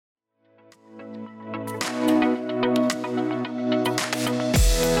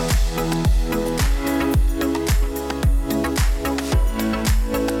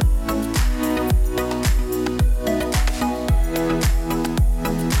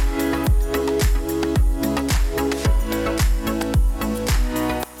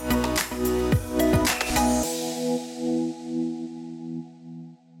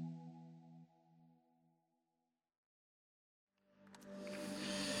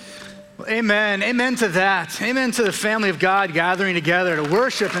Amen. Amen to that. Amen to the family of God gathering together to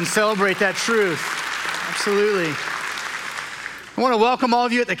worship and celebrate that truth. Absolutely. I want to welcome all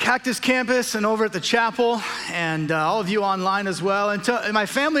of you at the Cactus Campus and over at the chapel, and all of you online as well. And to my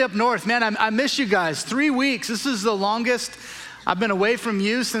family up north, man, I miss you guys. 3 weeks. This is the longest I've been away from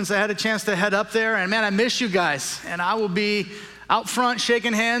you since I had a chance to head up there. And man, I miss you guys. And I will be out front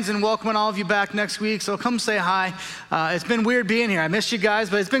shaking hands and welcoming all of you back next week. So come say hi. It's been weird being here. I miss you guys,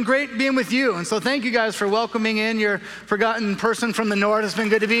 but it's been great being with you. And so thank you guys for welcoming in your forgotten person from the north. It's been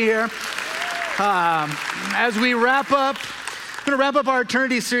good to be here. As we wrap up, I'm going to wrap up our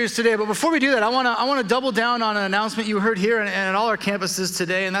Eternity series today, but before we do that, I want to double down on an announcement you heard here and at all our campuses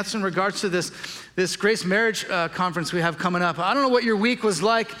today, and that's in regards to this Grace Marriage Conference we have coming up. I don't know what your week was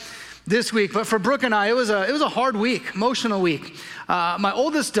like this week, but for Brooke and I, it was a hard week, emotional week. My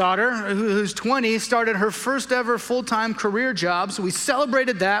oldest daughter, who's 20, started her first ever full-time career job, so we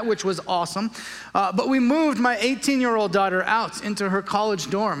celebrated that, which was awesome. But we moved my 18-year-old daughter out into her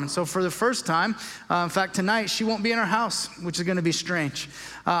college dorm, and so for the first time, in fact, tonight, she won't be in her house, which is going to be strange.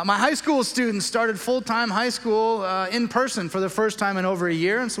 My high school students started full-time high school in person for the first time in over a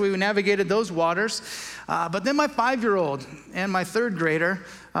year, and so we navigated those waters. But then my 5-year-old and my third grader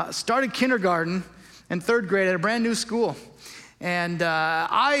started kindergarten and third grade at a brand new school. And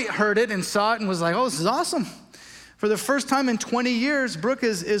I heard it and saw it and was like, oh, this is awesome. For the first time in 20 years, Brooke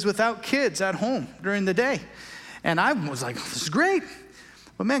is without kids at home during the day. And I was like, this is great.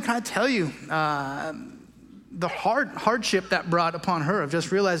 But man, can I tell you, the hardship that brought upon her of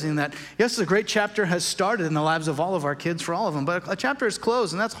just realizing that, yes, a great chapter has started in the lives of all of our kids, for all of them, but a chapter is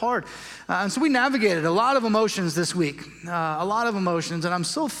closed, and that's hard. And so we navigated a lot of emotions this week, and I'm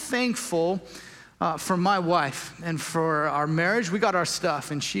so thankful for my wife and for our marriage. We got our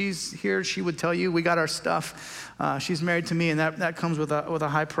stuff, and she's here. She would tell you we got our stuff. She's married to me, and that comes with a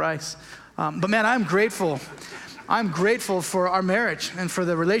high price. But man, I'm grateful. I'm grateful for our marriage and for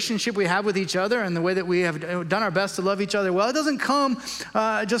the relationship we have with each other and the way that we have done our best to love each other well. It doesn't come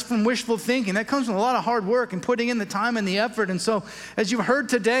just from wishful thinking. That comes from a lot of hard work and putting in the time and the effort. And so as you've heard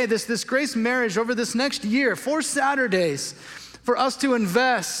today, this Grace Marriage over this next year, 4 Saturdays, for us to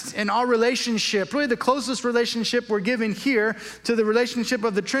invest in our relationship, really the closest relationship we're given here to the relationship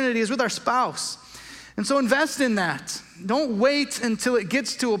of the Trinity is with our spouse. And so invest in that. Don't wait until it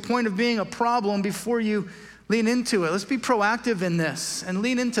gets to a point of being a problem before you lean into it. Let's be proactive in this and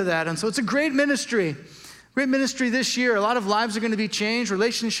lean into that. And so it's a great ministry this year. A lot of lives are going to be changed,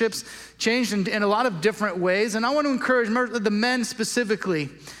 relationships changed in a lot of different ways. And I want to encourage the men specifically,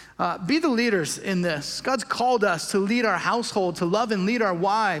 be the leaders in this. God's called us to lead our household, to love and lead our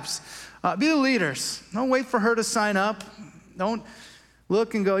wives. Be the leaders. Don't wait for her to sign up. Don't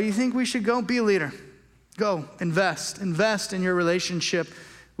look and go, you think we should go? Be a leader. Go, invest in your relationship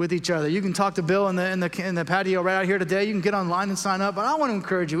with each other. You can talk to Bill in the patio right out here today. You can get online and sign up. But I want to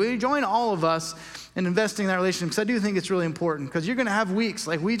encourage you. Will you join all of us in investing in that relationship? Because I do think it's really important. Because you're going to have weeks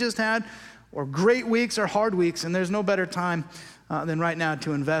like we just had, or great weeks or hard weeks, and there's no better time than right now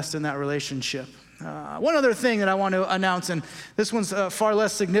to invest in that relationship. One other thing that I want to announce, and this one's far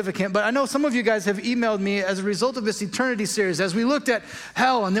less significant, but I know some of you guys have emailed me as a result of this Eternity series, as we looked at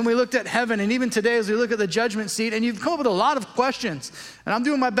hell, and then we looked at heaven, and even today as we look at the judgment seat, and you've come up with a lot of questions, and I'm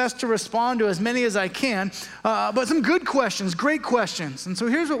doing my best to respond to as many as I can, but some good questions, great questions. And so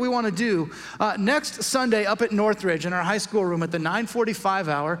here's what we want to do. Next Sunday up at Northridge in our high school room at the 9:45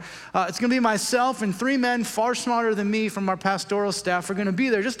 hour, it's going to be myself and 3 men far smarter than me from our pastoral staff are going to be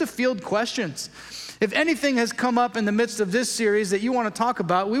there just to field questions. If anything has come up in the midst of this series that you want to talk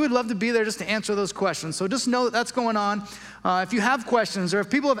about, we would love to be there just to answer those questions. So just know that that's going on. If you have questions or if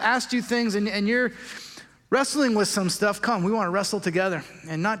people have asked you things and you're wrestling with some stuff, come. We want to wrestle together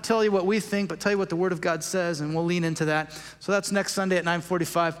and not tell you what we think, but tell you what the Word of God says, and we'll lean into that. So that's next Sunday at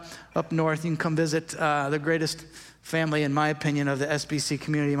 9:45 up north. You can come visit the greatest family, in my opinion, of the SBC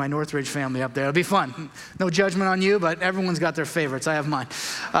community, my Northridge family up there. It'll be fun. No judgment on you, but everyone's got their favorites. I have mine.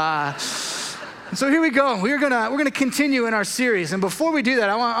 So here we go. We're gonna continue in our series, and before we do that,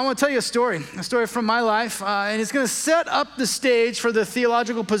 I want to tell you a story from my life, and it's going to set up the stage for the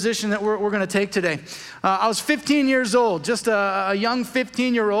theological position that we're going to take today. I was 15 years old, just a young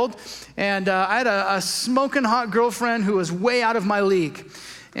 15-year-old, and I had a smoking hot girlfriend who was way out of my league.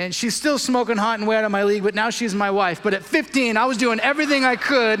 And she's still smoking hot and way out of my league, but now she's my wife. But at 15, I was doing everything I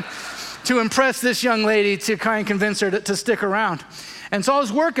could to impress this young lady to try and convince her to stick around. And so I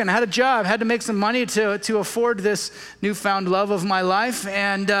was working, I had a job, had to make some money to afford this newfound love of my life.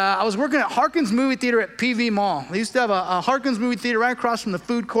 And I was working at Harkins Movie Theater at PV Mall. They used to have a Harkins Movie Theater right across from the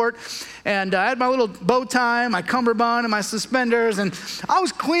food court. And I had my little bow tie, my cummerbund, and my suspenders. And I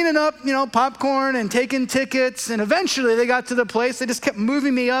was cleaning up, popcorn and taking tickets. And eventually they got to the place, they just kept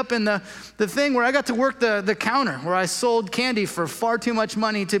moving me up in the thing where I got to work the counter, where I sold candy for far too much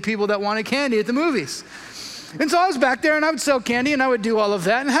money to people that wanted candy at the movies. And so I was back there and I would sell candy and I would do all of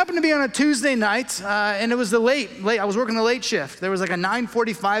that. And it happened to be on a Tuesday night and it was the late. I was working the late shift. There was like a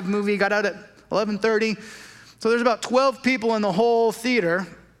 9:45 movie, got out at 11:30. So there's about 12 people in the whole theater.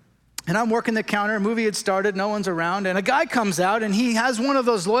 And I'm working the counter, a movie had started, no one's around. And a guy comes out and he has one of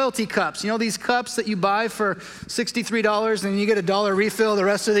those loyalty cups. These cups that you buy for $63 and you get $1 refill the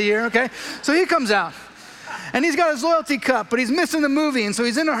rest of the year, okay? So he comes out. And he's got his loyalty cup, but he's missing the movie, and so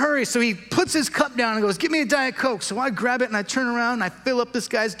he's in a hurry. So he puts his cup down and goes, "Give me a Diet Coke." So I grab it and I turn around and I fill up this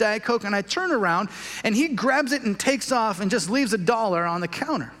guy's Diet Coke and I turn around and he grabs it and takes off and just leaves $1 on the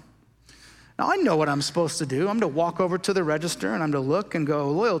counter. Now I know what I'm supposed to do. I'm to walk over to the register and I'm to look and go,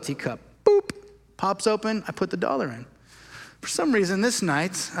 "Loyalty cup," boop, pops open, I put the $1 in. For some reason this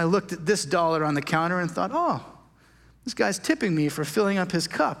night, I looked at this $1 on the counter and thought, "Oh, this guy's tipping me for filling up his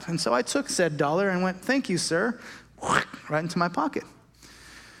cup." And so I took said $1 and went, "Thank you, sir," right into my pocket.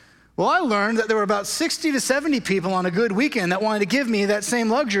 Well, I learned that there were about 60 to 70 people on a good weekend that wanted to give me that same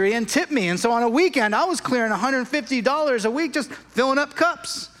luxury and tip me. And so on a weekend, I was clearing $150 a week just filling up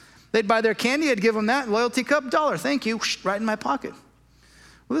cups. They'd buy their candy, I'd give them that, loyalty cup, $1, thank you, right in my pocket.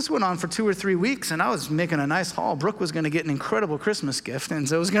 Well, this went on for 2 or 3 weeks and I was making a nice haul. Brooke was gonna get an incredible Christmas gift and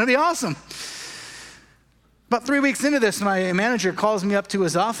so it was gonna be awesome. About 3 weeks into this, my manager calls me up to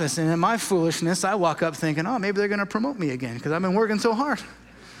his office, and in my foolishness, I walk up thinking, "Oh, maybe they're going to promote me again because I've been working so hard."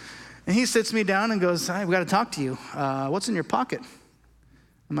 And he sits me down and goes, "Hey, we got to talk to you. What's in your pocket?"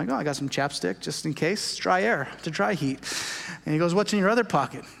 I'm like, "Oh, I got some chapstick just in case, dry air to dry heat." And he goes, "What's in your other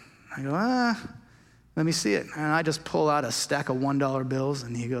pocket?" I go, "Let me see it." And I just pull out a stack of $1 bills,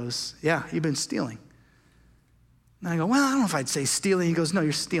 and he goes, "Yeah, you've been stealing." And I go, "Well, I don't know if I'd say stealing." He goes, "No,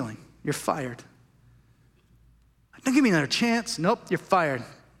 you're stealing. You're fired." "Don't give me another chance." "Nope, you're fired.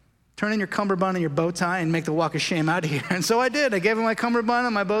 Turn in your cummerbund and your bow tie and make the walk of shame out of here." And so I did. I gave him my cummerbund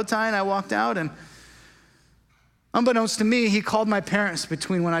and my bow tie and I walked out. And unbeknownst to me, he called my parents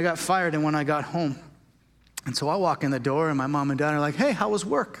between when I got fired and when I got home. And so I walk in the door and my mom and dad are like, "Hey, how was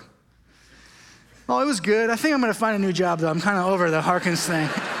work?" "Oh, it was good. I think I'm going to find a new job though. I'm kind of over the Harkins thing."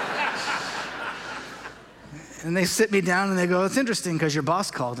 And they sit me down and they go, "It's interesting because your boss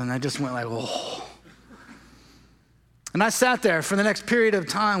called." And I just went like, "Oh." And I sat there for the next period of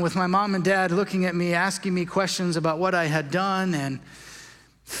time with my mom and dad looking at me, asking me questions about what I had done and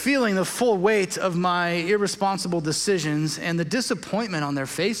feeling the full weight of my irresponsible decisions and the disappointment on their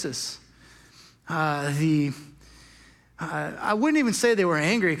faces. I wouldn't even say they were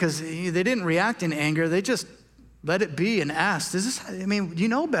angry because they didn't react in anger. They just let it be and asked, you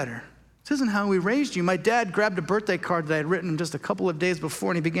know better. This isn't how we raised you. My dad grabbed a birthday card that I had written just a couple of days before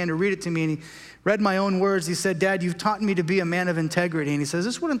and he began to read it to me and he read my own words. He said, "Dad, you've taught me to be a man of integrity." And he says,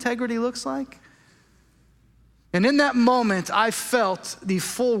 "Is this what integrity looks like?" And in that moment, I felt the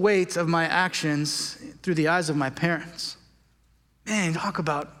full weight of my actions through the eyes of my parents. Man, talk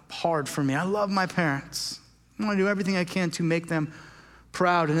about hard for me. I love my parents. I want to do everything I can to make them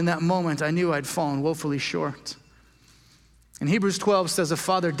proud. And in that moment, I knew I'd fallen woefully short. And Hebrews 12 says, "A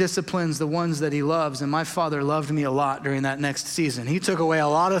father disciplines the ones that he loves." And my father loved me a lot during that next season. He took away a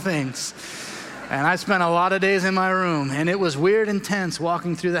lot of things. And I spent a lot of days in my room, and it was weird and tense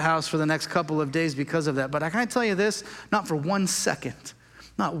walking through the house for the next couple of days because of that. But I can tell you this, not for 1 second,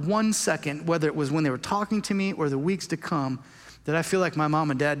 not 1 second, whether it was when they were talking to me or the weeks to come, did I feel like my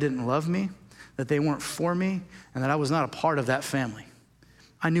mom and dad didn't love me, that they weren't for me, and that I was not a part of that family.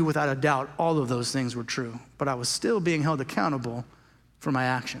 I knew without a doubt all of those things were true, but I was still being held accountable for my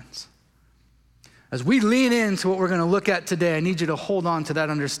actions. As we lean into what we're going to look at today, I need you to hold on to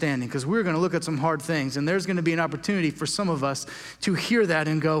that understanding because we're going to look at some hard things and there's going to be an opportunity for some of us to hear that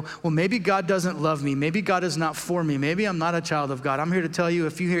and go, "Well, maybe God doesn't love me. Maybe God is not for me. Maybe I'm not a child of God." I'm here to tell you,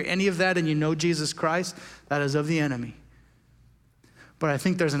 if you hear any of that and you know Jesus Christ, that is of the enemy. But I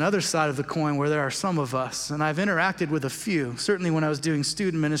think there's another side of the coin where there are some of us, and I've interacted with a few, certainly when I was doing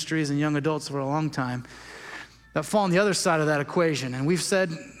student ministries and young adults for a long time, that fall on the other side of that equation. And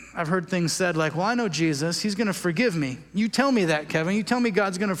I've heard things said like, "Well, I know Jesus, he's gonna forgive me." You tell me that, Kevin. You tell me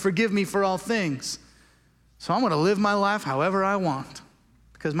God's gonna forgive me for all things. So I'm gonna live my life however I want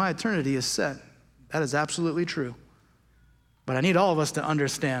because my eternity is set. That is absolutely true. But I need all of us to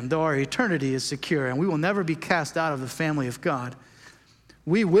understand, though our eternity is secure and we will never be cast out of the family of God,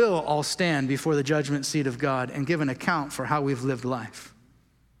 we will all stand before the judgment seat of God and give an account for how we've lived life.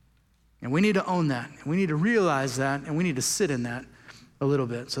 And we need to own that. And we need to realize that, and we need to sit in that a little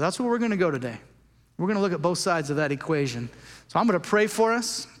bit. So that's where we're going to go today. We're going to look at both sides of that equation. So I'm going to pray for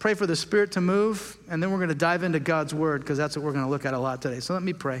us, pray for the Spirit to move, and then we're going to dive into God's word, because that's what we're going to look at a lot today. So let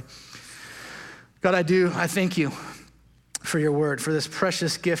me pray. God, I thank you for your word, for this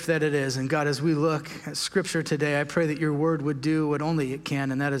precious gift that it is. And God, as we look at scripture today, I pray that your word would do what only it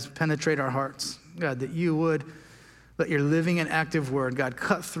can, and that is penetrate our hearts. God, that you would let your living and active word, God,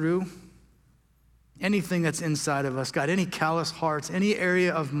 cut through anything that's inside of us. God, any callous hearts, any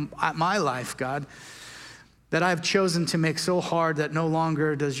area of my life, God, that I've chosen to make so hard that no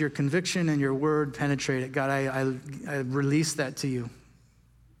longer does your conviction and your word penetrate it. God, I release that to you.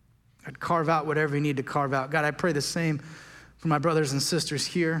 God, carve out whatever you need to carve out. God, I pray the same for my brothers and sisters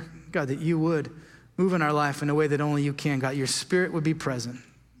here. God, that you would move in our life in a way that only you can. God, your Spirit would be present,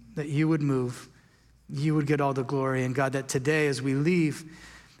 that you would move, you would get all the glory. And God, that today as we leave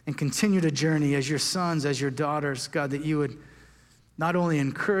and continue to journey as your sons, as your daughters, God, that you would not only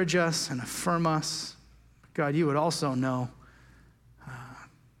encourage us and affirm us, God, you would also know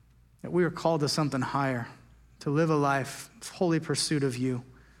that we are called to something higher, to live a life of holy pursuit of you.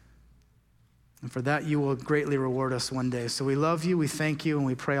 And for that, you will greatly reward us one day. So we love you, we thank you, and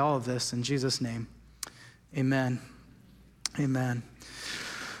we pray all of this in Jesus' name. Amen. Amen.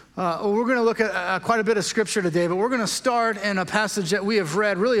 We're going to look at quite a bit of scripture today, but we're going to start in a passage that we have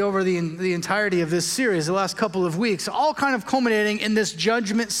read really over the entirety of this series, the last couple of weeks, all kind of culminating in this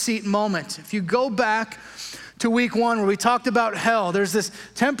judgment seat moment. If you go back to week 1 where we talked about hell, there's this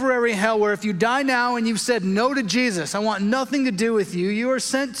temporary hell where if you die now and you've said no to Jesus, I want nothing to do with you, you are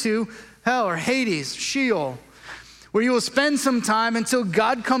sent to hell or Hades, Sheol, where you will spend some time until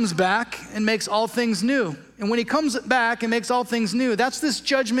God comes back and makes all things new. And when he comes back and makes all things new, that's this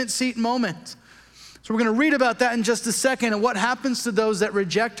judgment seat moment. So we're going to read about that in just a second and what happens to those that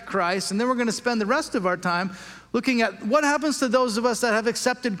reject Christ. And then we're going to spend the rest of our time looking at what happens to those of us that have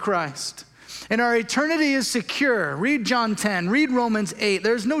accepted Christ. And our eternity is secure. Read John 10, read Romans 8.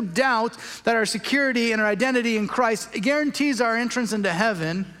 There's no doubt that our security and our identity in Christ guarantees our entrance into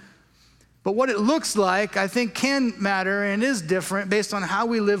heaven. But what it looks like, I think, can matter and is different based on how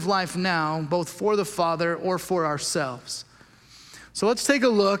we live life now, both for the Father or for ourselves. So let's take a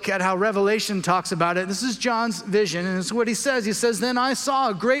look at how Revelation talks about it. This is John's vision, and this is what he says. He says, "Then I saw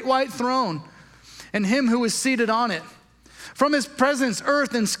a great white throne, and him who was seated on it. From his presence,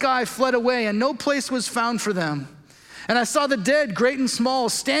 earth and sky fled away, and no place was found for them. And I saw the dead, great and small,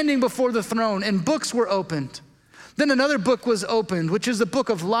 standing before the throne, and books were opened. Then another book was opened, which is the book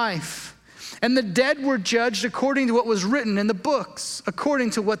of life. And the dead were judged according to what was written in the books, according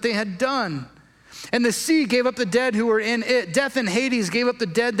to what they had done. And the sea gave up the dead who were in it. Death and Hades gave up the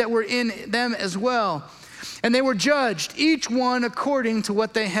dead that were in them as well. And they were judged, each one according to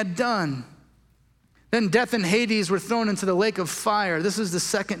what they had done. Then death and Hades were thrown into the lake of fire." This is the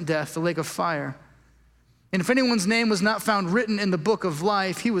second death, the lake of fire. "And if anyone's name was not found written in the book of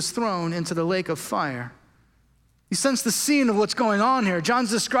life, he was thrown into the lake of fire." You sense the scene of what's going on here. John's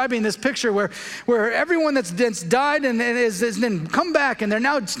describing this picture where everyone that's died and is then come back, and they're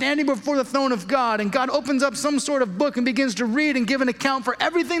now standing before the throne of God, and God opens up some sort of book and begins to read and give an account for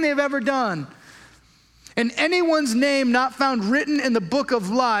everything they've ever done. And anyone's name not found written in the book of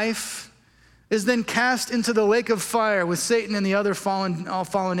life is then cast into the lake of fire with Satan and the other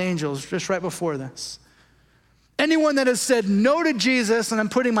fallen angels just right before this. Anyone that has said no to Jesus, and I'm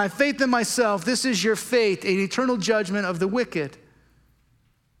putting my faith in myself, this is your fate, an eternal judgment of the wicked.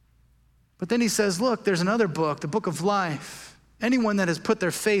 But then he says, look, there's another book, the book of life. Anyone that has put their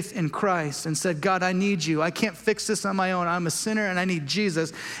faith in Christ and said, God, I need you. I can't fix this on my own. I'm a sinner and I need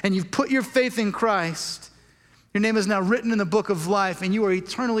Jesus. And you've put your faith in Christ. Your name is now written in the book of life, and you are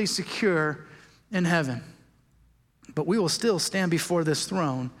eternally secure in heaven. But we will still stand before this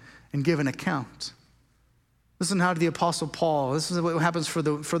throne and give an account. Listen how to the Apostle Paul. This is what happens for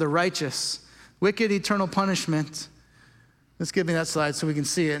the righteous. Wicked, eternal punishment. Let's give me that slide so we can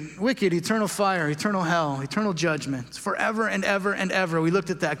see it. Wicked, eternal fire, eternal hell, eternal judgment, forever and ever and ever. We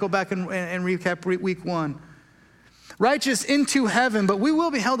looked at that. Go back and recap week 1. Righteous into heaven, but we will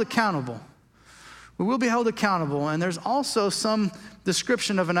be held accountable. We will be held accountable. And there's also some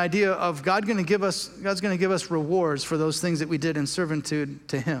description of an idea of God's going to give us rewards for those things that we did in servitude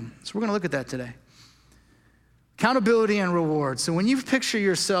to him. So we're going to look at that today. Accountability and reward. So when you picture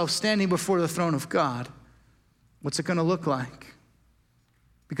yourself standing before the throne of God, what's it going to look like?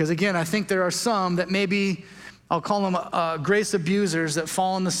 Because again, I think there are some that maybe, I'll call them grace abusers, that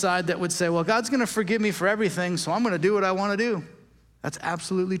fall on the side that would say, well, God's going to forgive me for everything, so I'm going to do what I want to do. That's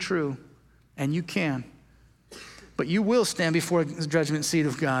absolutely true, and you can. But you will stand before the judgment seat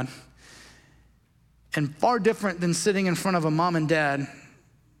of God. And far different than sitting in front of a mom and dad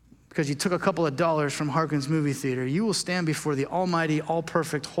because you took a couple of dollars from Harkins movie theater, you will stand before the almighty,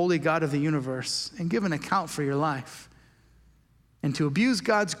 all-perfect, holy God of the universe and give an account for your life. And to abuse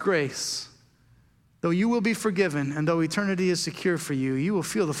God's grace, though you will be forgiven and though eternity is secure for you, you will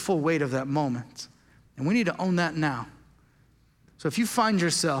feel the full weight of that moment. And we need to own that now. So if you find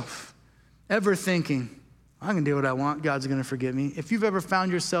yourself ever thinking, I can do what I want, God's going to forgive me. If you've ever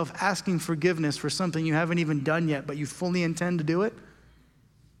found yourself asking forgiveness for something you haven't even done yet, but you fully intend to do it,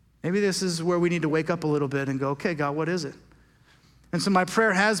 maybe this is where we need to wake up a little bit and go, okay, God, what is it? And so my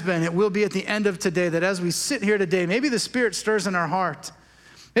prayer has been, it will be at the end of today, that as we sit here today, maybe the Spirit stirs in our heart.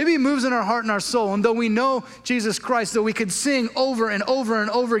 Maybe he moves in our heart and our soul. And though we know Jesus Christ, though we could sing over and over and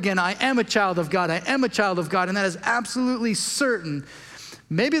over again, I am a child of God, I am a child of God, and that is absolutely certain.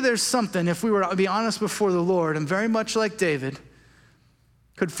 Maybe there's something, if we were to be honest before the Lord, and very much like David,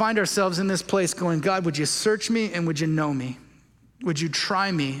 could find ourselves in this place going, God, would you search me and would you know me? Would you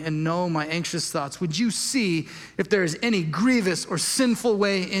try me and know my anxious thoughts? Would you see if there is any grievous or sinful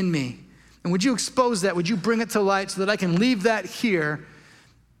way in me? And would you expose that? Would you bring it to light so that I can leave that here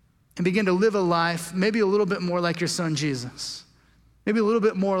and begin to live a life maybe a little bit more like your son Jesus? Maybe a little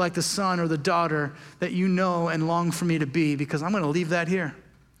bit more like the son or the daughter that you know and long for me to be, because I'm going to leave that here.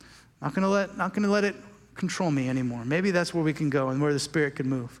 Not going to let it control me anymore. Maybe that's where we can go and where the Spirit can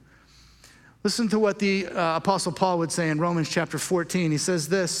move. Listen to what the Apostle Paul would say in Romans chapter 14. He says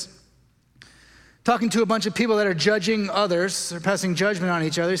this, talking to a bunch of people that are judging others, they're passing judgment on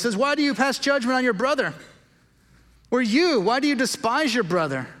each other. He says, why do you pass judgment on your brother? Or you, why do you despise your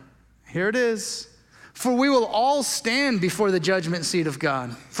brother? Here it is. For we will all stand before the judgment seat of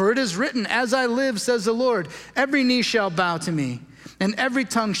God. For it is written, as I live, says the Lord, every knee shall bow to me, and every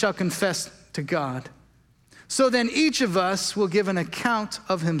tongue shall confess to God. So then each of us will give an account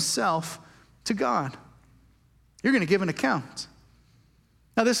of himself to God. You're going to give an account.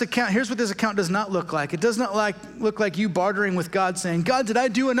 Now this account, here's what this account does not look like. It does not look like you bartering with God saying, God, did I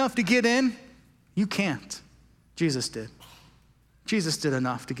do enough to get in? You can't. Jesus did. Jesus did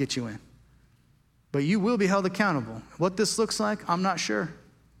enough to get you in. But you will be held accountable. What this looks like, I'm not sure.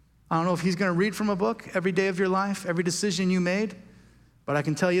 I don't know if he's going to read from a book every day of your life, every decision you made. But I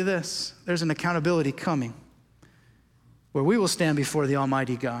can tell you this, there's an accountability coming where we will stand before the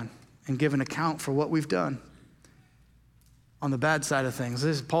Almighty God and give an account for what we've done on the bad side of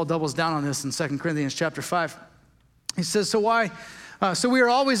things. Paul doubles down on this in 2 Corinthians chapter 5. He says, so we are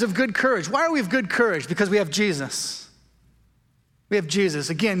always of good courage. Why are we of good courage? Because we have Jesus. We have Jesus.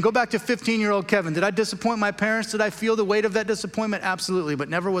 Again, go back to 15-year-old Kevin. Did I disappoint my parents? Did I feel the weight of that disappointment? Absolutely. But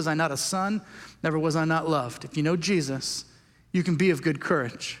never was I not a son. Never was I not loved. If you know Jesus, you can be of good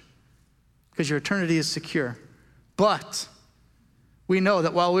courage because your eternity is secure. But we know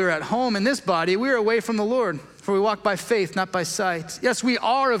that while we are at home in this body, we are away from the Lord, for we walk by faith, not by sight. Yes, we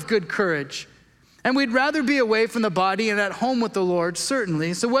are of good courage, and we'd rather be away from the body and at home with the Lord,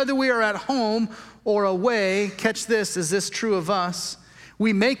 certainly. So whether we are at home or away, catch this, is this true of us?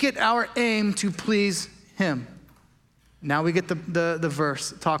 We make it our aim to please him. Now we get the verse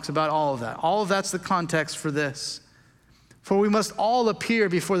that talks about all of that. All of that's the context for this. For we must all appear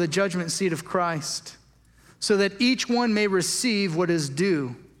before the judgment seat of Christ, so that each one may receive what is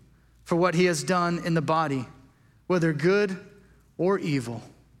due for what he has done in the body, whether good or evil.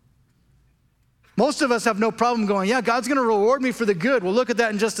 Most of us have no problem going, yeah, God's going to reward me for the good. We'll look at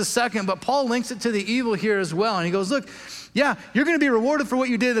that in just a second, but Paul links it to the evil here as well. And he goes, look, yeah, you're going to be rewarded for what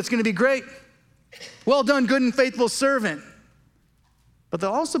you did. That's going to be great. Well done, good and faithful servant. But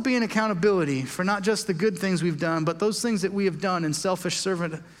there'll also be an accountability for not just the good things we've done, but those things that we have done in selfish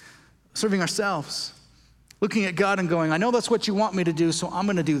serving ourselves. Looking at God and going, I know that's what you want me to do, so I'm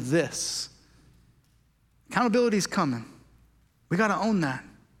going to do this. Accountability's coming. We got to own that.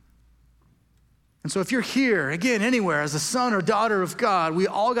 And so if you're here, again, anywhere, as a son or daughter of God, we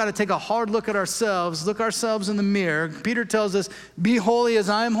all got to take a hard look at ourselves, look ourselves in the mirror. Peter tells us, be holy as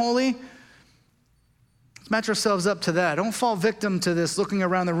I am holy. Let's match ourselves up to that. Don't fall victim to this looking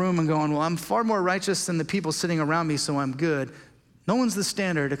around the room and going, well, I'm far more righteous than the people sitting around me, so I'm good. No one's the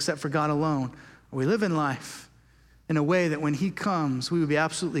standard except for God alone. We live in life in a way that when he comes, we would be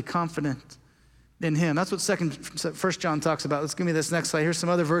absolutely confident in him. That's what 1 John talks about. Let's give me this next slide. Here's some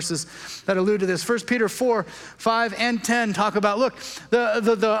other verses that allude to this. 1 Peter 4, 5, and 10 talk about, look,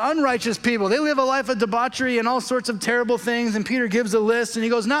 the unrighteous people, they live a life of debauchery and all sorts of terrible things. And Peter gives a list and he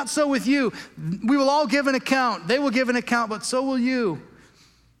goes, not so with you. We will all give an account. They will give an account, but so will you.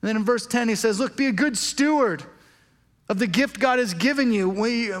 And then in verse 10, he says, look, be a good steward of the gift God has given you.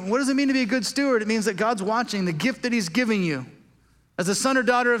 What does it mean to be a good steward? It means that God's watching the gift that he's giving you. As a son or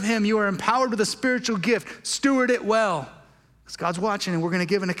daughter of him, you are empowered with a spiritual gift. Steward it well, because God's watching and we're going to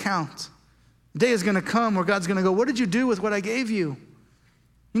give an account. The day is going to come where God's going to go, what did you do with what I gave you? You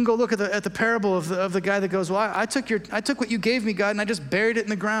can go look at the parable of the guy that goes, well, I took what you gave me, God, and I just buried it in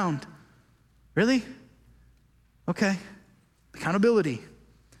the ground. Really? Okay. Accountability.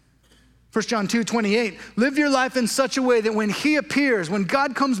 1 John 2:28, live your life in such a way that when he appears, when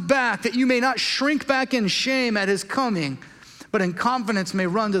God comes back, that you may not shrink back in shame at his coming, but in confidence may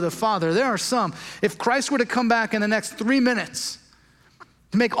run to the Father. There are some, if Christ were to come back in the next 3 minutes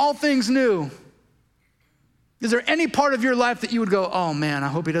to make all things new, is there any part of your life that you would go, oh man, I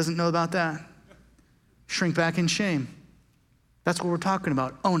hope he doesn't know about that? Shrink back in shame. That's what we're talking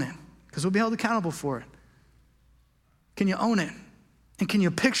about. Own it, because we'll be held accountable for it. Can you own it? And can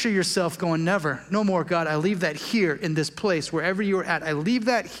you picture yourself going, never, no more, God, I leave that here in this place, wherever you're at. I leave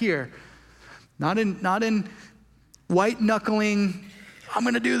that here. Not in white knuckling, I'm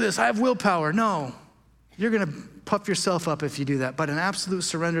going to do this, I have willpower. No, you're going to puff yourself up if you do that, but an absolute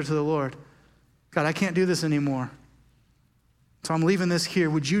surrender to the Lord. God, I can't do this anymore. So I'm leaving this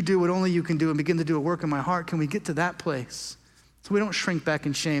here. Would you do what only you can do and begin to do a work in my heart? Can we get to that place? So we don't shrink back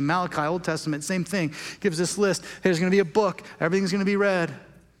in shame. Malachi, Old Testament, same thing. Gives this list. Hey, there's going to be a book. Everything's going to be read.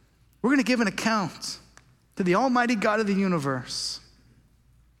 We're going to give an account to the Almighty God of the universe.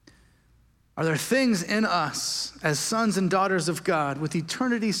 Are there things in us as sons and daughters of God with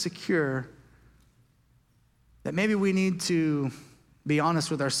eternity secure that maybe we need to be honest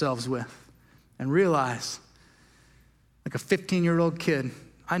with ourselves with and realize, like a 15-year-old kid,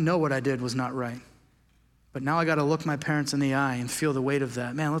 I know what I did was not right. But now I got to look my parents in the eye and feel the weight of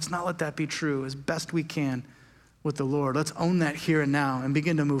that. Man, let's not let that be true as best we can with the Lord. Let's own that here and now and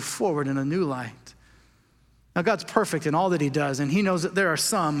begin to move forward in a new light. Now, God's perfect in all that he does, and he knows that there are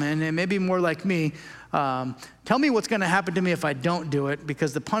some, and it may be more like me, tell me what's going to happen to me if I don't do it,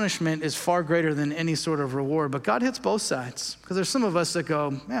 because the punishment is far greater than any sort of reward. But God hits both sides, because there's some of us that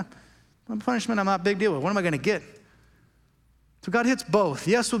go, yeah, punishment I'm not a big deal with. What am I going to get? So God hits both.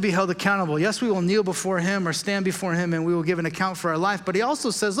 Yes, we'll be held accountable. Yes, we will kneel before him or stand before him and we will give an account for our life. But he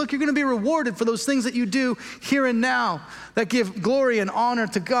also says, look, you're going to be rewarded for those things that you do here and now that give glory and honor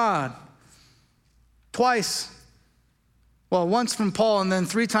to God. Twice. Well, once from Paul and then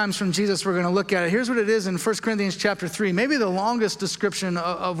 3 times from Jesus, we're going to look at it. Here's what it is in 1 Corinthians chapter 3, maybe the longest description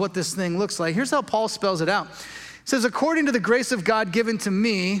of what this thing looks like. Here's how Paul spells it out. He says, according to the grace of God given to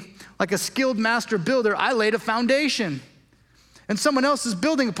me, like a skilled master builder, I laid a foundation. And someone else is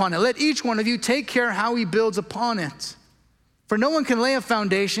building upon it. Let each one of you take care how he builds upon it. For no one can lay a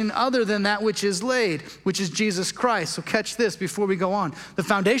foundation other than that which is laid, which is Jesus Christ. So catch this before we go on. The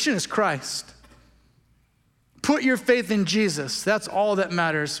foundation is Christ. Put your faith in Jesus. That's all that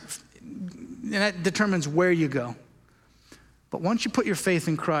matters. And that determines where you go. But once you put your faith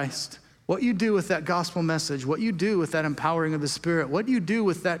in Christ, what you do with that gospel message, what you do with that empowering of the Spirit, what you do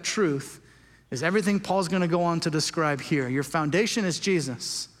with that truth, is everything Paul's going to go on to describe here. Your foundation is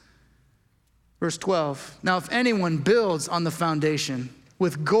Jesus. Verse 12, now if anyone builds on the foundation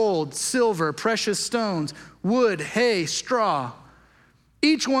with gold, silver, precious stones, wood, hay, straw,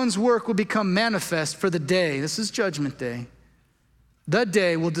 each one's work will become manifest for the day. This is judgment day. The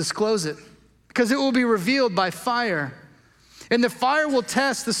day will disclose it because it will be revealed by fire. And the fire will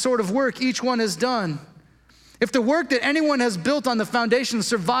test the sort of work each one has done. If the work that anyone has built on the foundation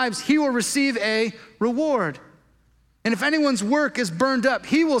survives, he will receive a reward. And if anyone's work is burned up,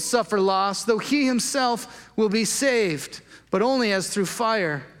 he will suffer loss, though he himself will be saved, but only as through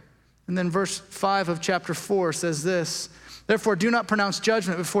fire. And then verse 5 of chapter 4 says this, therefore do not pronounce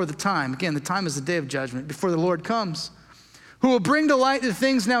judgment before the time. Again, the time is the day of judgment, before the Lord comes, who will bring to light the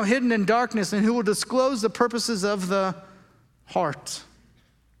things now hidden in darkness and who will disclose the purposes of the heart.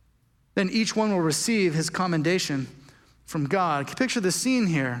 Then each one will receive his commendation from God. Picture the scene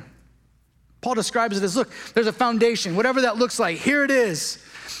here. Paul describes it as, look, there's a foundation, whatever that looks like. Here it is.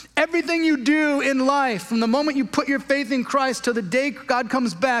 Everything you do in life, from the moment you put your faith in Christ to the day God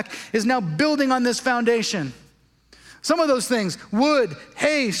comes back, is now building on this foundation. Some of those things, wood,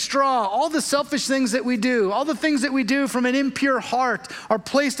 hay, straw, all the selfish things that we do, all the things that we do from an impure heart are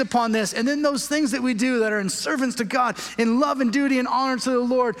placed upon this. And then those things that we do that are in servants to God, in love and duty and honor to the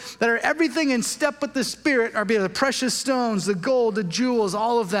Lord, that are everything in step with the Spirit, are the precious stones, the gold, the jewels,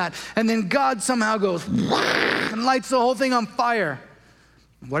 all of that. And then God somehow goes and lights the whole thing on fire.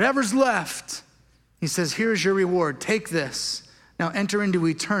 Whatever's left, he says, here's your reward. Take this. Now enter into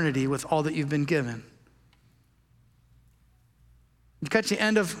eternity with all that you've been given. You catch the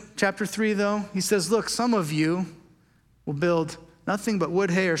end of chapter 3, though? He says, look, some of you will build nothing but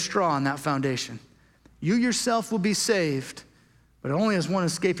wood, hay, or straw on that foundation. You yourself will be saved, but only as one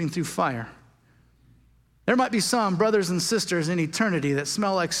escaping through fire. There might be some brothers and sisters in eternity that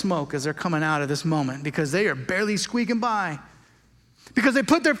smell like smoke as they're coming out of this moment because they are barely squeaking by. Because they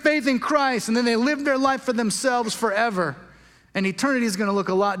put their faith in Christ and then they live their life for themselves forever. And eternity is going to look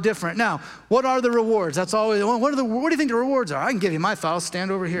a lot different. Now, what are the rewards? That's always, what do you think the rewards are? I can give you my thought. I'll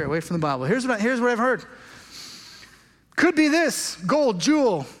stand over here, away from the Bible. Here's what I've heard. Could be this: gold,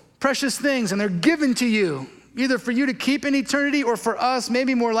 jewel, precious things, and they're given to you, either for you to keep in eternity or for us,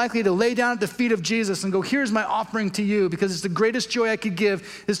 maybe more likely to lay down at the feet of Jesus and go, here's my offering to you, because it's the greatest joy I could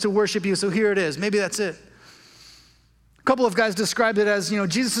give is to worship you. So here it is. Maybe that's it. A couple of guys described it as,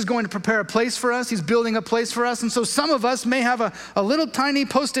 Jesus is going to prepare a place for us. He's building a place for us. And so some of us may have a little tiny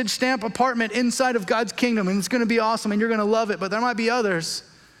postage stamp apartment inside of God's kingdom, and it's going to be awesome, and you're going to love it. But there might be others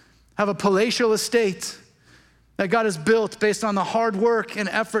have a palatial estate that God has built based on the hard work and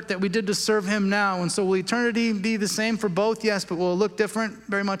effort that we did to serve him now. And so will eternity be the same for both? Yes, but will it look different?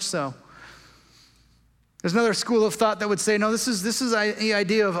 Very much so. There's another school of thought that would say, no, this is the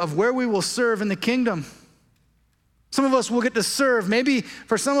idea of where we will serve in the kingdom. Some of us will get to serve. Maybe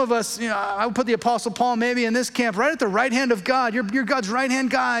for some of us, I would put the Apostle Paul maybe in this camp, right at the right hand of God. You're God's right-hand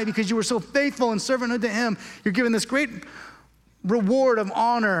guy because you were so faithful in servanthood to him. You're given this great reward of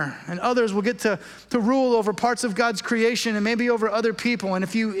honor, and others will get to rule over parts of God's creation and maybe over other people. And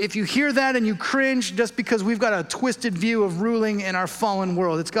if you hear that and you cringe just because we've got a twisted view of ruling in our fallen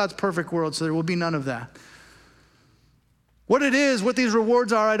world, it's God's perfect world, so there will be none of that. What it is, what these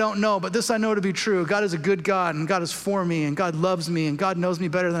rewards are, I don't know, but this I know to be true. God is a good God, and God is for me, and God loves me, and God knows me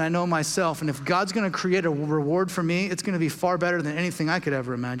better than I know myself. And if God's going to create a reward for me, it's going to be far better than anything I could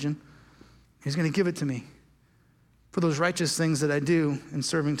ever imagine. He's going to give it to me for those righteous things that I do in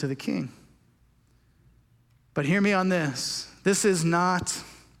serving to the King. But hear me on this. This is not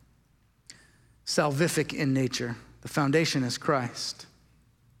salvific in nature. The foundation is Christ.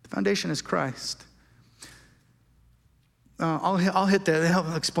 The foundation is Christ. I'll hit that.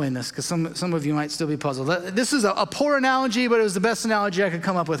 I'll explain this because some of you might still be puzzled. This is a poor analogy, but it was the best analogy I could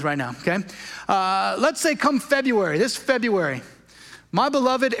come up with right now, okay? Let's say come February, this February, my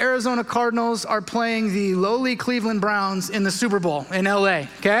beloved Arizona Cardinals are playing the lowly Cleveland Browns in the Super Bowl in LA,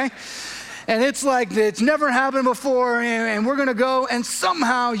 okay? And it's like it's never happened before, and we're gonna go, and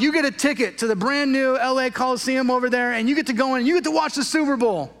somehow you get a ticket to the brand new LA Coliseum over there, and you get to go in and you get to watch the Super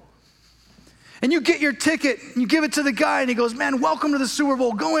Bowl. And you get your ticket, and you give it to the guy, and he goes, man, welcome to the Super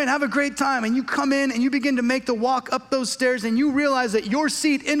Bowl. Go in, have a great time. And you come in, and you begin to make the walk up those stairs, and you realize that your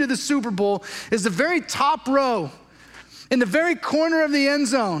seat into the Super Bowl is the very top row, in the very corner of the end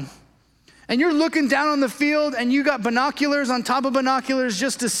zone. And you're looking down on the field, and you got binoculars on top of binoculars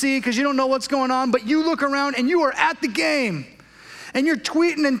just to see, because you don't know what's going on, but you look around, and you are at the game. And you're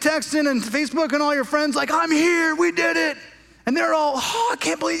tweeting and texting and Facebook and all your friends like, I'm here, we did it. And they're all, oh, I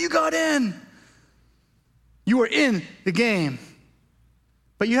can't believe you got in. You were in the game.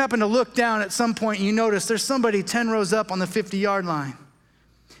 But you happen to look down at some point and you notice there's somebody 10 rows up on the 50-yard line.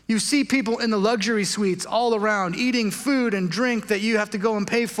 You see people in the luxury suites all around eating food and drink that you have to go and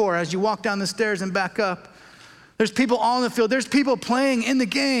pay for as you walk down the stairs and back up. There's people on the field. There's people playing in the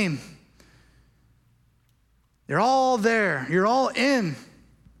game. You're all there. You're all in.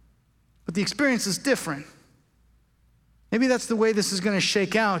 But the experience is different. Maybe that's the way this is going to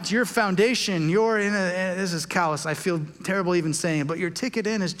shake out. Your foundation, this is callous. I feel terrible even saying it, but your ticket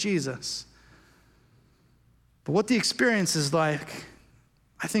in is Jesus. But what the experience is like,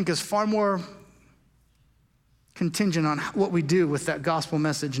 I think, is far more contingent on what we do with that gospel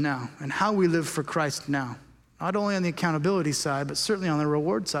message now and how we live for Christ now. Not only on the accountability side, but certainly on the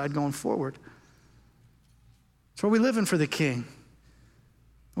reward side going forward. It's where we live in for the King.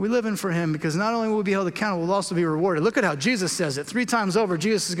 We live in for him because not only will we be held accountable, we'll also be rewarded. Look at how Jesus says it. 3 times over,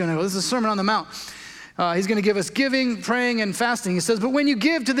 Jesus is going to go. This is a Sermon on the Mount. He's going to give us giving, praying, and fasting. He says, but when you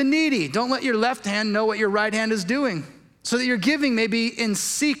give to the needy, don't let your left hand know what your right hand is doing, so that your giving may be in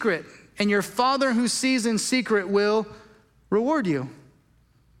secret, and your Father who sees in secret will reward you.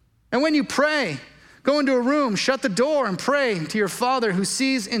 And when you pray, go into a room, shut the door, and pray to your Father who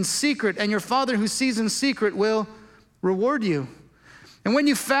sees in secret, and your Father who sees in secret will reward you. And when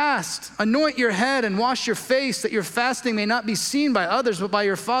you fast, anoint your head and wash your face, that your fasting may not be seen by others, but by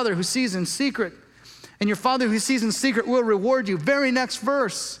your Father who sees in secret. And your Father who sees in secret will reward you. Very next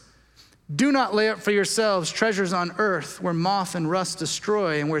verse. Do not lay up for yourselves treasures on earth, where moth and rust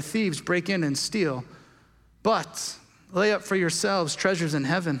destroy and where thieves break in and steal. But lay up for yourselves treasures in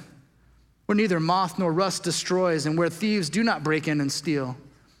heaven, where neither moth nor rust destroys and where thieves do not break in and steal.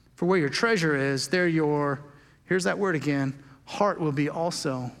 For where your treasure is, there your here's that word again, heart will be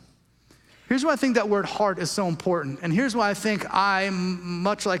also. Here's why I think that word heart is so important. And here's why I think I,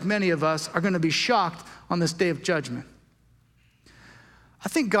 much like many of us, are going to be shocked on this day of judgment. I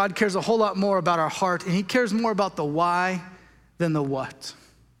think God cares a whole lot more about our heart, and he cares more about the why than the what.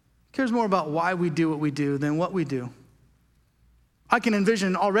 He cares more about why we do what we do than what we do. I can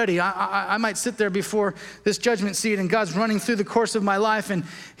envision already, I might sit there before this judgment seat and God's running through the course of my life and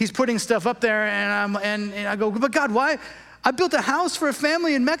he's putting stuff up there and I go, but God, why? I built a house for a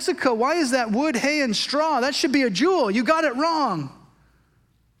family in Mexico. Why is that wood, hay, and straw? That should be a jewel. You got it wrong.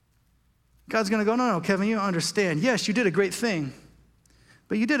 God's gonna go, no, Kevin, you don't understand. Yes, you did a great thing,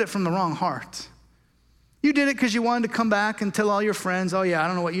 but you did it from the wrong heart. You did it because you wanted to come back and tell all your friends, oh yeah, I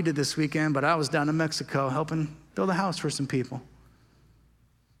don't know what you did this weekend, but I was down in Mexico helping build a house for some people.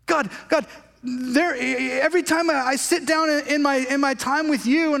 God, every time I sit down in my time with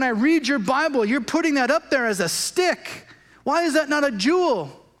you and I read your Bible, you're putting that up there as a stick. Why is that not a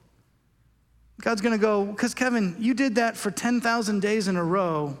jewel? God's gonna go, because Kevin, you did that for 10,000 days in a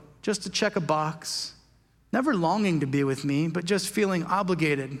row just to check a box, never longing to be with me, but just feeling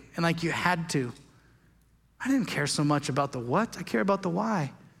obligated and like you had to. I didn't care so much about the what, I care about the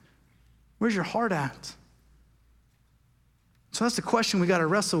why. Where's your heart at? So that's the question we got to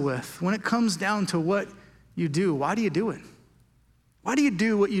wrestle with. When it comes down to what you do, why do you do it? Why do you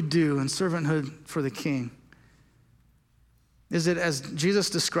do what you do in servanthood for the King? Is it, as Jesus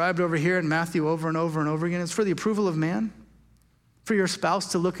described over here in Matthew over and over and over again, it's for the approval of man? For your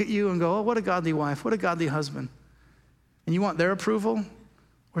spouse to look at you and go, oh, what a godly wife, what a godly husband. And you want their approval?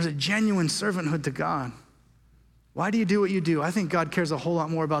 Or is it genuine servanthood to God? Why do you do what you do? I think God cares a whole lot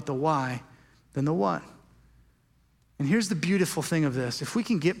more about the why than the what. And here's the beautiful thing of this. If we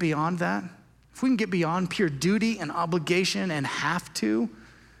can get beyond that, if we can get beyond pure duty and obligation and have to,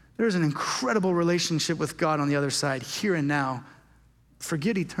 there's an incredible relationship with God on the other side, here and now.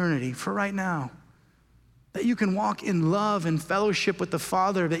 Forget eternity, for right now. That you can walk in love and fellowship with the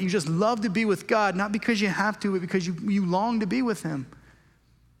Father, that you just love to be with God, not because you have to, but because you long to be with him.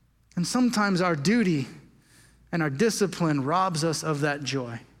 And sometimes our duty and our discipline robs us of that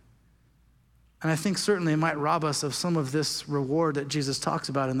joy. And I think certainly it might rob us of some of this reward that Jesus talks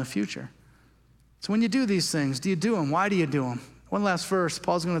about in the future. So when you do these things, do you do them? Why do you do them? One last verse,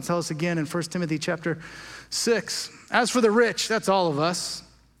 Paul's going to tell us again in 1 Timothy chapter 6. As for the rich, that's all of us.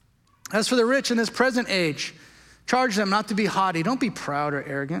 As for the rich in this present age, charge them not to be haughty. Don't be proud or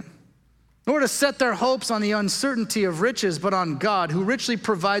arrogant, nor to set their hopes on the uncertainty of riches, but on God, who richly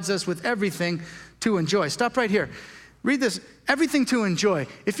provides us with everything to enjoy. Stop right here. Read this, everything to enjoy.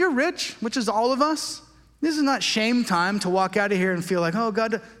 If you're rich, which is all of us, this is not shame time to walk out of here and feel like, oh,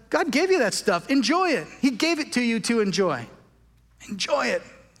 God gave you that stuff. Enjoy it. He gave it to you to enjoy. Enjoy it.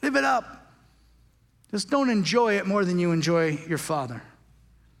 Live it up. Just don't enjoy it more than you enjoy your Father.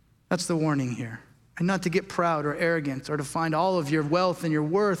 That's the warning here. And not to get proud or arrogant or to find all of your wealth and your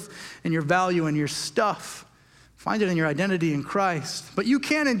worth and your value and your stuff. Find it in your identity in Christ. But you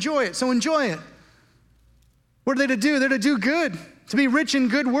can enjoy it, so enjoy it. What are they to do? They're to do good, to be rich in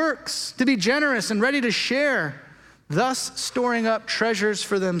good works, to be generous and ready to share, thus storing up treasures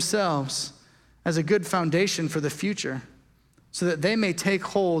for themselves as a good foundation for the future, so that they may take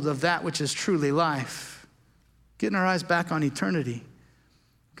hold of that which is truly life. Getting our eyes back on eternity.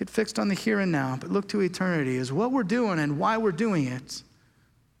 Get fixed on the here and now, but look to eternity is what we're doing and why we're doing it.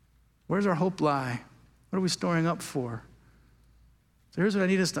 Where's our hope lie? What are we storing up for? So here's what I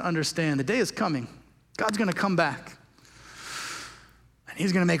need us to understand. The day is coming. God's going to come back, and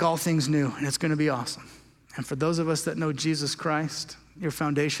he's going to make all things new, and it's going to be awesome. And for those of us that know Jesus Christ, your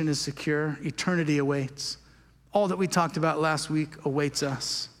foundation is secure. Eternity awaits. All that we talked about last week awaits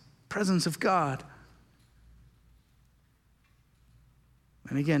us. Presence of God.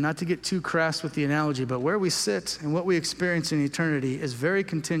 And again, not to get too crass with the analogy, but where we sit and what we experience in eternity is very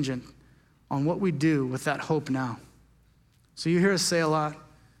contingent on what we do with that hope now. So you hear us say a lot,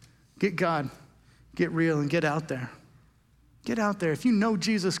 get God. Get real and get out there. Get out there. If you know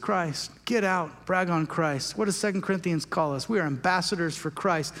Jesus Christ, get out, brag on Christ. What does 2 Corinthians call us? We are ambassadors for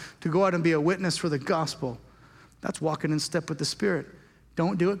Christ to go out and be a witness for the gospel. That's walking in step with the Spirit.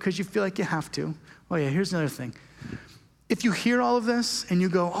 Don't do it because you feel like you have to. Oh yeah, here's another thing. If you hear all of this and you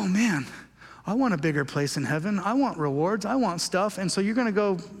go, oh man, I want a bigger place in heaven. I want rewards. I want stuff. And so you're going to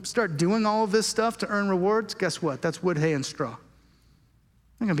go start doing all of this stuff to earn rewards. Guess what? That's wood, hay, and straw.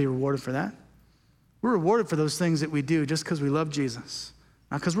 I'm going to be rewarded for that. We're rewarded for those things that we do just because we love Jesus.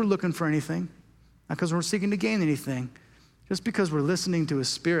 Not because we're looking for anything. Not because we're seeking to gain anything. Just because we're listening to his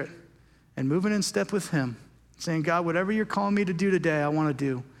Spirit and moving in step with him. Saying, God, whatever you're calling me to do today, I want to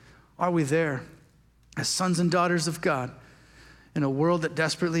do. Are we there? as sons and daughters of God in a world that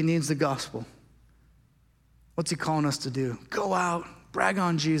desperately needs the gospel. What's he calling us to do? Go out, brag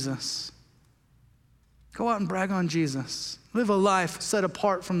on Jesus. Go out and brag on Jesus. Live a life set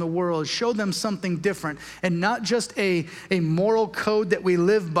apart from the world. Show them something different, and not just a moral code that we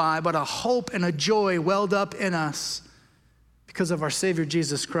live by, but a hope and a joy welled up in us because of our Savior,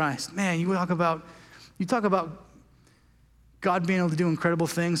 Jesus Christ. Man, you talk about God being able to do incredible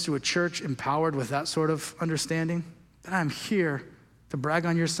things through a church empowered with that sort of understanding. That I'm here to brag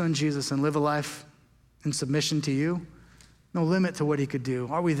on your son, Jesus, and live a life in submission to you. No limit to what he could do.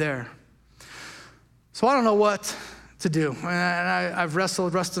 Are we there? So I don't know what to do. And I've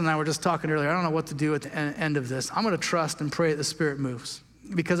wrestled, Rustin and I were just talking earlier, I don't know what to do at the end of this. I'm gonna trust and pray that the Spirit moves.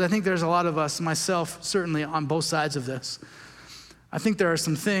 Because I think there's a lot of us, myself certainly, on both sides of this. I think there are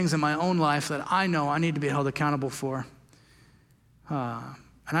some things in my own life that I know I need to be held accountable for.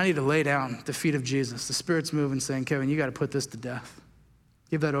 And I need to lay down at the feet of Jesus. The Spirit's moving, saying, Kevin, you gotta put this to death.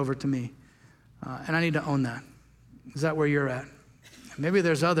 Give that over to me. And I need to own that. Is that where you're at? Maybe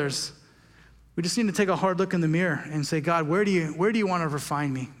there's others. We just need to take a hard look in the mirror and say, God, where do you want to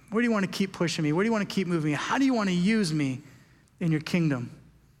refine me? Where do you want to keep pushing me? Where do you want to keep moving me? How do you want to use me in your kingdom?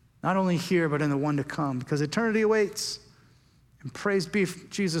 Not only here, but in the one to come, because eternity awaits. And praise be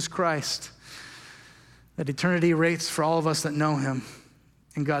Jesus Christ, that eternity waits for all of us that know him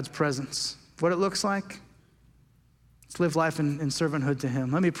in God's presence. What it looks like, let's live life in servanthood to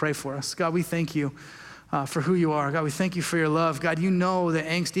him. Let me pray for us. God, we thank you for who you are. God, we thank you for your love. God, you know the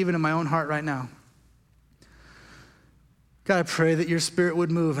angst even in my own heart right now. God, I pray that your Spirit would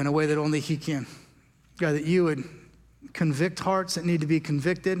move in a way that only he can. God, that you would convict hearts that need to be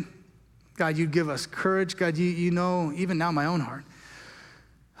convicted. God, you'd give us courage. God, you know even now my own heart.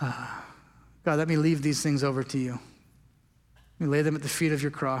 God, let me leave these things over to you. Let me lay them at the feet of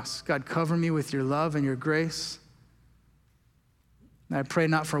your cross. God, cover me with your love and your grace. And I pray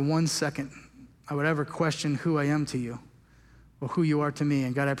not for 1 second I would ever question who I am to you or who you are to me.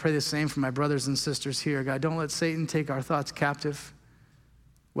 And God, I pray the same for my brothers and sisters here. God, don't let Satan take our thoughts captive.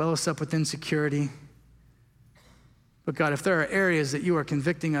 Well us up with insecurity. But God, if there are areas that you are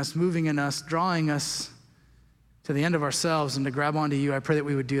convicting us, moving in us, drawing us to the end of ourselves and to grab onto you, I pray that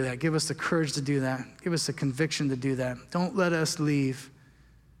we would do that. Give us the courage to do that. Give us the conviction to do that. Don't let us leave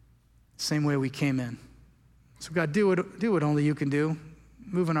the same way we came in. So God, do what only you can do.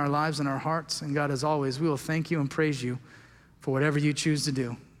 Move in our lives and our hearts. And God, as always, we will thank you and praise you for whatever you choose to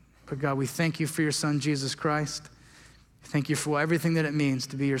do. But God, we thank you for your son, Jesus Christ. Thank you for everything that it means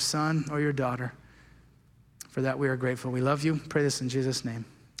to be your son or your daughter. For that, we are grateful. We love you. Pray this in Jesus' name.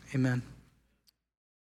 Amen.